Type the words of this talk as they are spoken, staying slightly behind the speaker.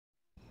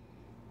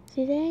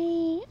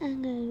Today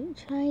I'm going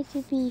to try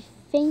to be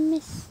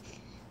famous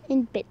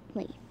in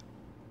bitlife.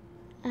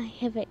 I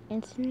have an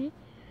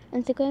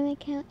Instagram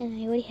account and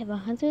I already have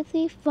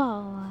 103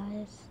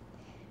 followers.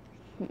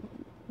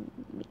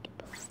 Make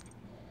a post.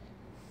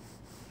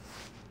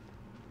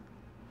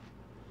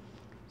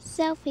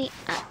 Selfie.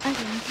 I'm going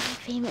to be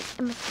famous.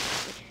 I'm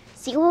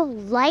see all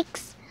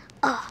likes.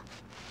 Oh,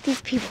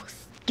 these people are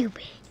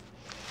stupid.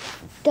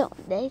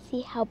 Don't they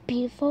see how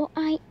beautiful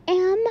I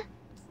am?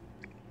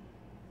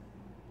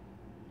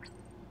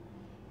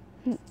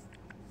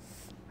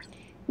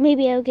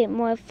 Maybe I'll get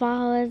more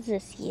followers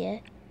this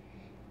year.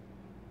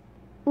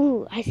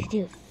 Ooh, I should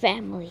do a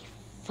family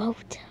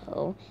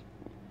photo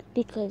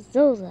because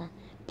those are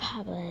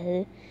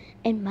popular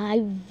in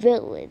my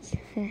village.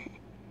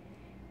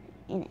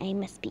 And I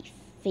must be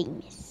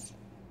famous.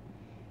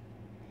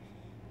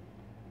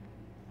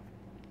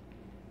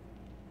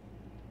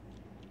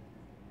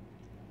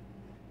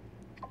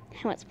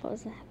 How much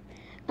followers I have?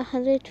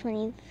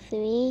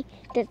 123.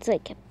 That's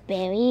like a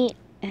berry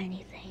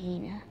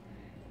anything.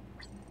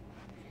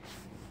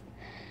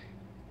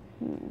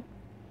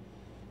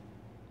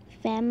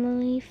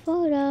 Family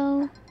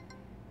photo.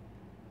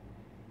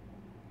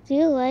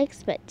 0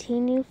 likes but 2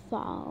 new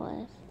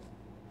followers.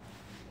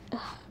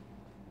 Ugh.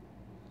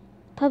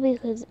 Probably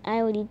because I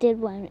already did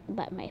one,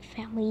 but my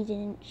family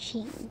didn't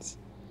change.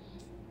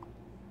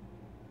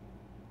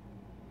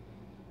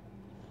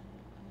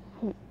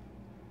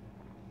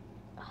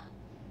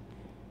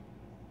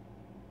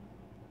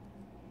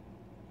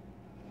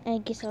 I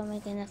guess I'll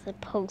make another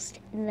post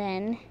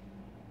then.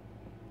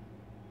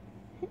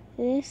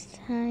 This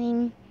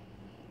time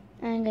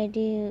I'm gonna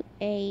do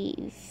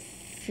a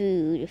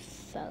food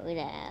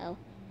photo.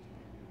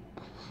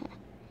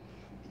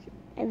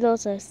 And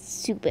those are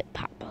super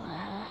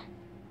popular.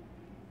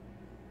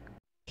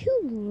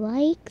 2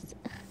 likes.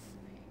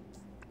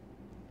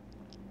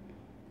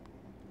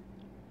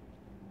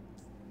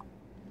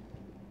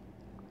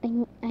 I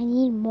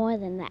need more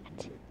than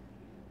that.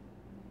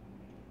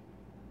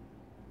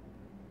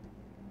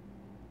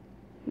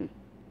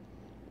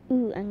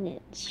 Ooh, I'm gonna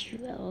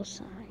drill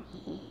some.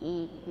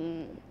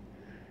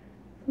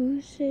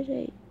 Who should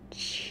I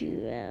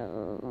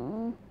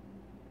drill?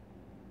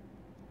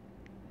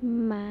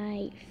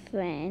 My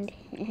friend.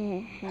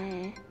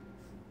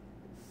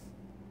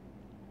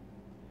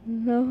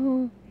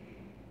 No.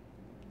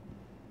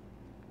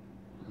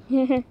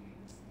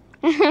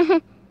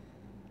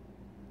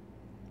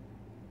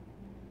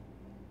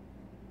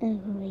 Oh,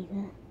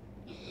 Lisa.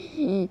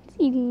 She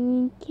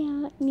didn't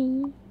count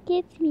me.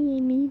 Gets me,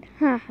 I mean.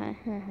 Ha ha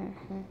ha ha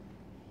ha.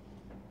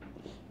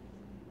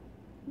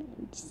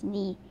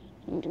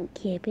 I don't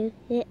care about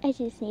it. I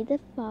just need the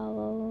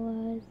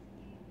followers.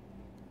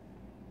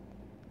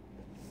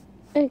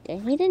 Okay, I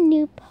need a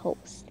new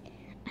post.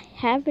 I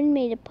haven't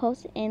made a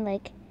post in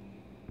like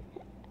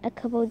a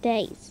couple of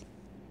days.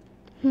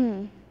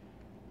 I'm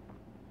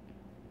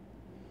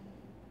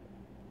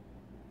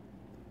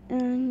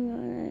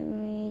gonna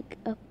make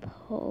a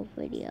poll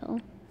video.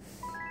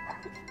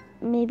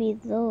 Maybe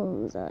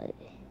those are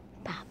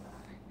popular.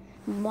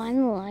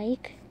 1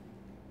 like.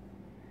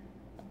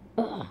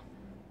 Ugh.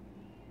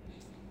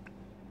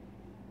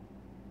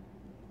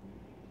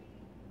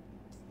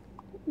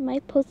 My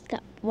post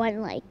got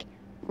 1 like.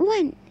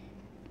 1!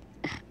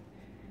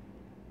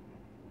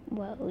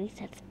 Well, at least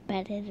that's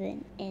better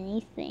than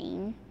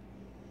anything.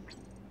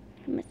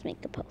 I must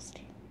make a post.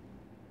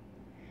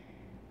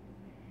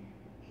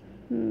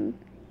 A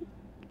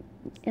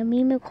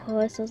meme of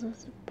course was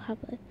also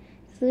popular.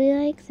 3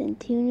 likes and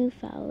 2 new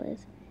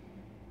followers.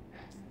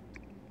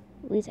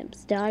 At least I'm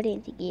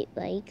starting to get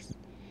likes.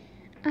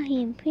 I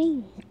am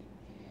pregnant.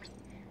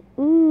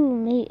 Ooh,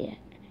 maybe.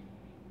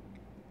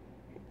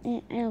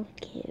 I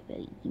don't care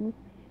about you.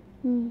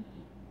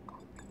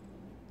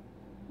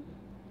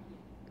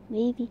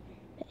 Maybe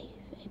if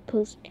I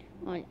post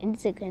on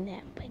Instagram that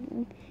I'm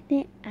pregnant,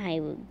 then I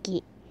will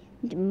get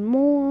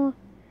more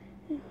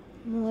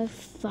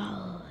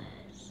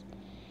followers.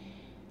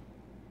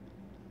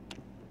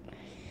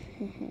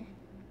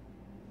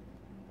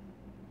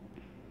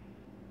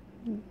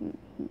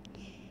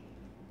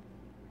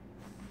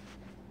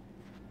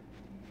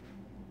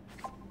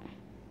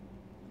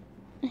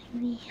 I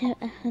only have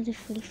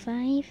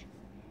 145.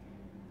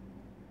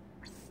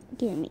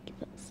 Gonna make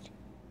a post.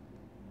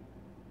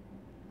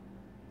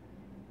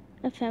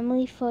 A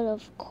family photo,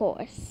 of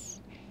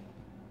course.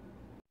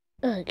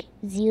 Ugh,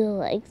 0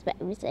 likes, but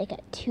at least I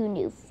got 2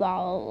 new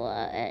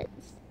followers.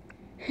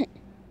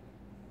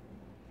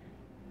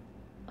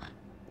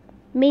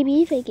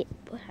 Maybe if I get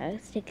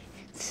plastic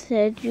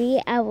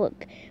surgery, I'll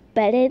look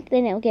better,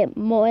 then I'll get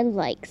more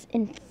likes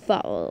and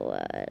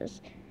followers.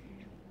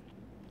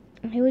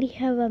 I already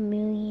have $1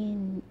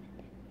 million.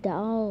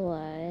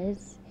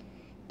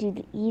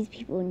 Do these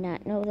people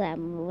not know that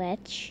I'm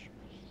rich?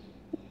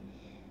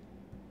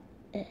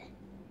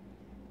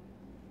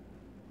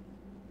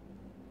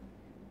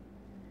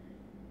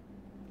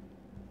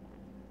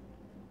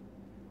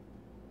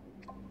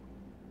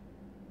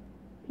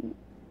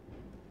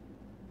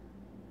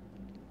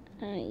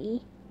 I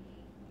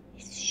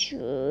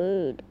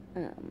should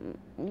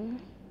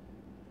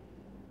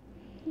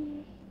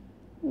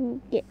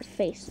get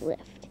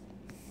facelift.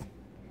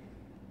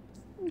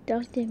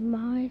 Dr.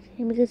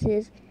 Martin, because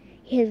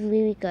he has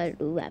really good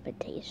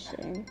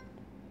reputation.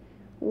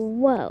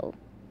 Whoa,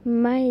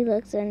 my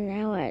looks are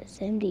now at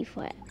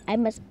 74. I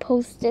must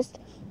post this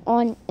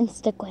on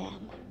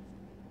Instagram.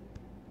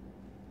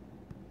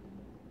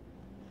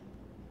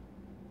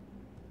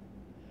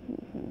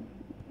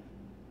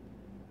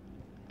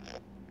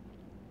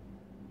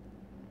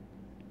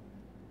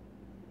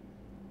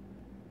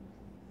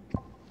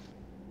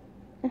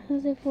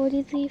 Was it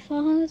 43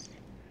 followers?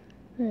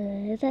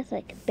 That's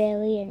like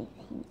barely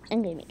anything.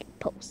 I'm gonna make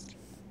a post.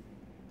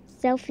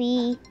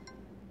 Selfie,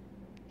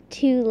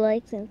 2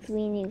 likes and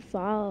 3 new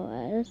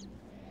followers.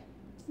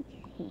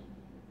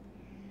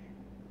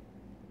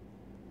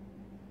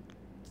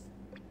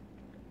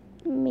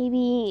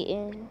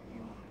 Maybe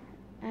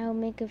I'll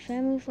make a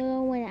family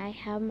photo when I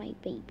have my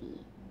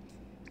baby.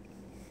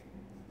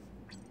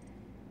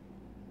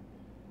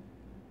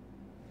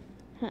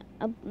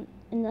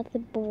 Another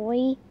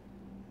boy.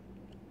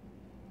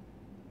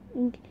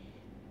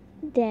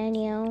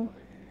 Daniel.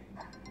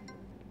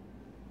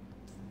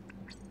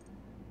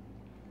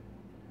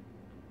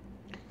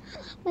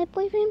 My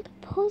boyfriend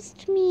proposed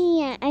to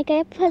me. I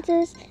gotta put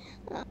this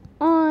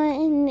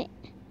on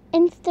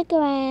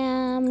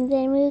Instagram.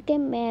 Then we'll get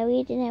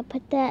married and I'll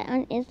put that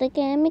on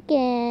Instagram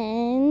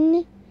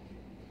again.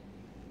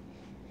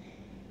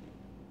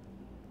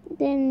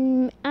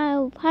 Then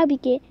I'll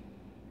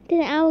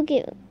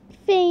get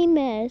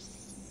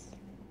famous.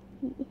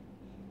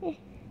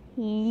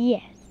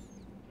 Yes.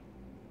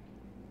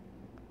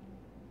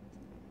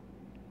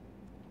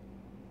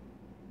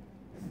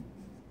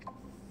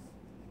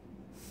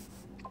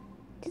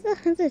 Just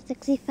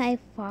 165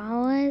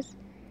 followers.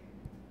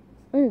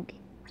 Ooh,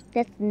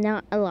 that's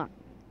not a lot.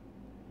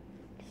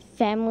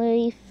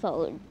 Family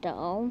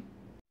photo.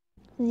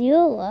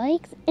 0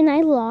 likes and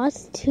I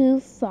lost 2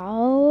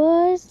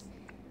 followers.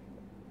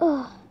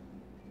 Ugh.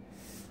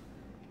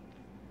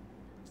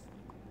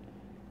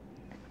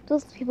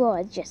 Those people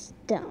are just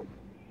dumb.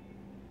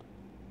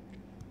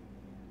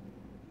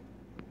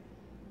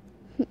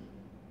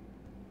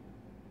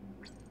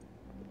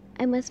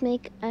 I must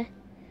make a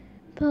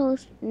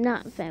post,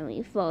 not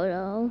family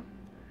photo.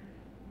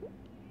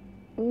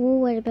 Ooh,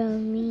 what about a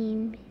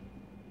meme?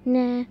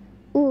 Nah.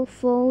 Ooh,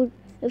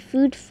 a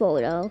food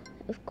photo,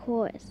 of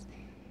course.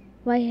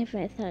 Why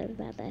haven't I thought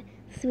about that?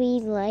 3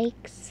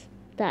 likes.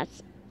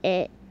 That's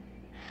it.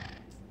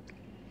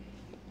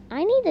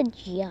 I need a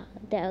job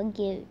that'll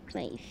give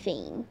my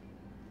fame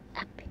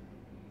up.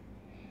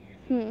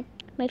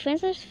 My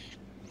friends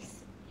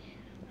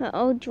are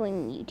all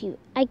joining YouTube.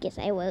 I guess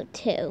I will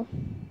too.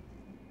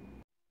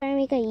 If I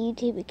make a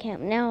YouTube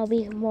account, now I'll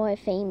be more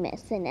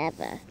famous than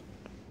ever.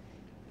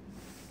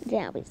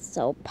 Then I'll be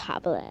so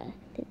popular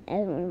that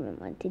everyone will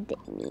want to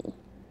date me.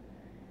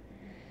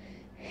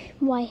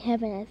 Why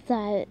haven't I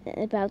thought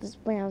about this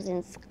when I was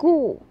in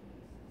school?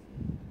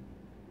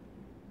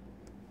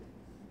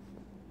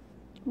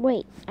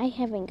 Wait, I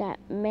haven't got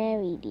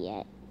married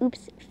yet.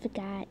 Oops,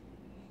 forgot.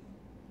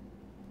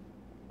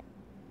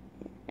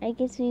 I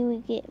guess we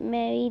would get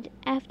married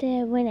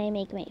after when I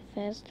make my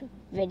first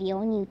video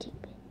on YouTube.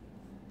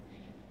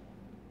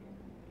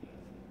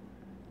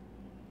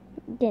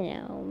 Then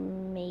I'll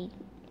make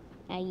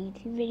a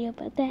YouTube video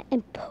about that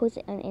and post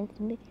it on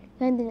Instagram.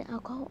 And then I'll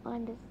go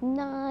on this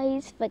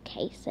nice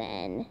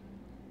vacation.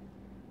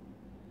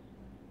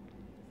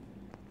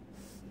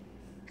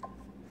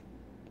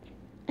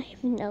 I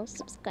have no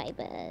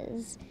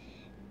subscribers.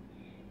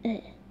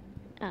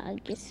 I'll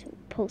just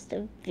post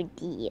a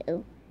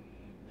video.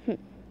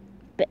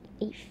 But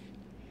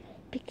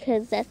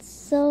because that's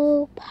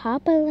so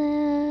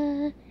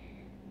popular.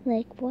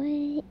 Like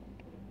what?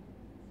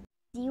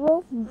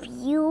 0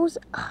 views.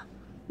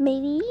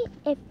 Maybe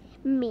if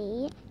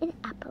me and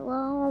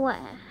Apollo,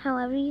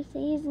 however you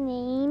say his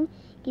name,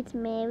 gets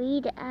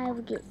married, I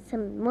will get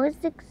some more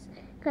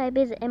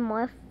subscribers and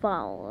more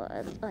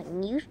followers on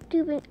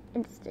YouTube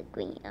and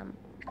Instagram.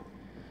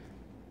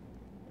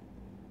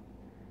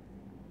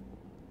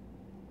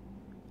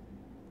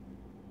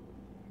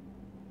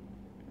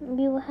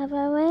 We will have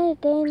our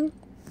wedding.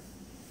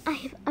 I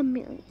have 1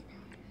 million.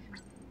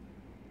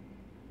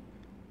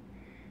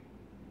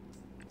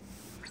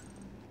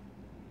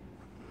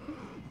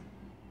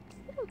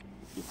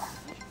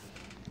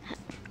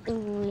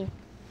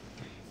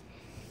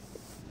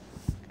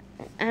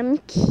 I'm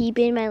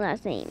keeping my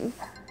last name.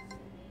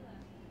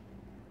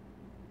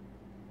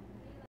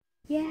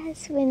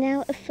 Yes, we're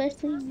now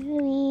officially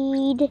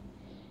married.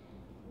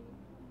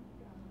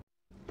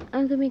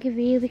 I'm gonna make a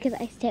video because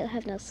I still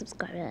have no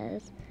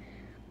subscribers.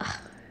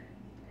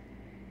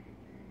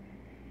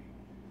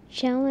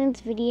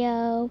 Challenge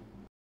video.